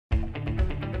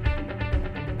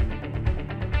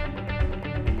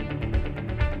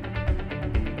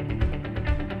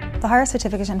The Higher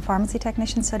Certificate in Pharmacy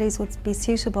Technician Studies would be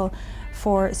suitable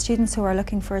for students who are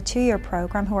looking for a 2-year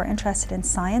programme who are interested in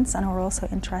science and who are also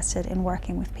interested in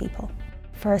working with people.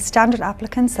 For standard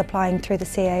applicants applying through the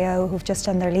CAO who've just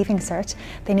done their Leaving Cert,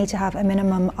 they need to have a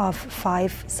minimum of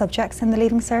 5 subjects in the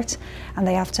Leaving Cert, and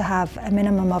they have to have a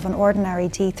minimum of an ordinary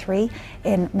D3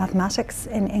 in mathematics,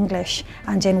 in English,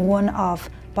 and in one of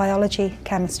biology,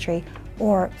 chemistry,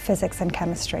 or physics and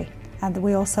chemistry. And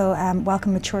we also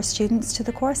welcome mature students to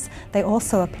the course. They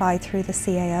also apply through the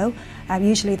CAO.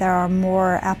 Usually there are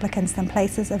more applicants than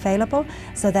places available,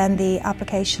 so then the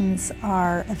applications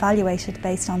are evaluated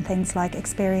based on things like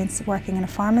experience working in a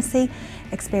pharmacy,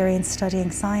 experience studying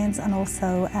science, and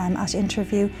also at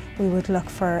interview we would look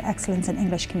for excellence in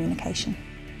English communication.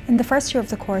 In the first year of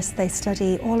the course, they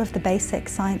study all of the basic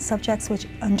science subjects which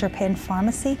underpin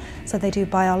pharmacy. So they do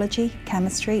biology,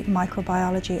 chemistry,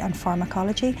 microbiology and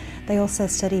pharmacology. They also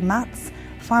study maths,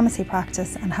 pharmacy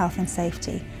practice and health and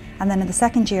safety. And then in the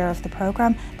second year of the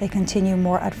programme, they continue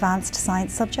more advanced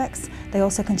science subjects. They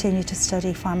also continue to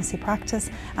study pharmacy practice,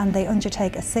 and they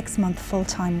undertake a 6-month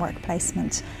full-time work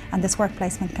placement. And this work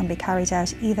placement can be carried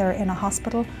out either in a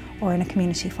hospital or in a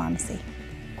community pharmacy.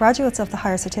 Graduates of the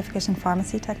Higher Certificate in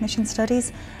Pharmacy Technician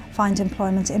Studies find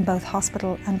employment in both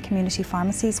hospital and community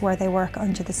pharmacies where they work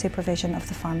under the supervision of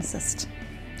the pharmacist.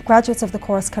 Graduates of the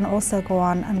course can also go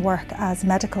on and work as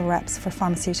medical reps for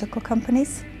pharmaceutical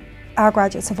companies. Our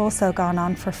graduates have also gone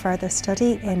on for further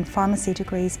study in pharmacy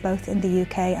degrees both in the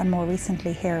UK and more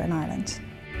recently here in Ireland.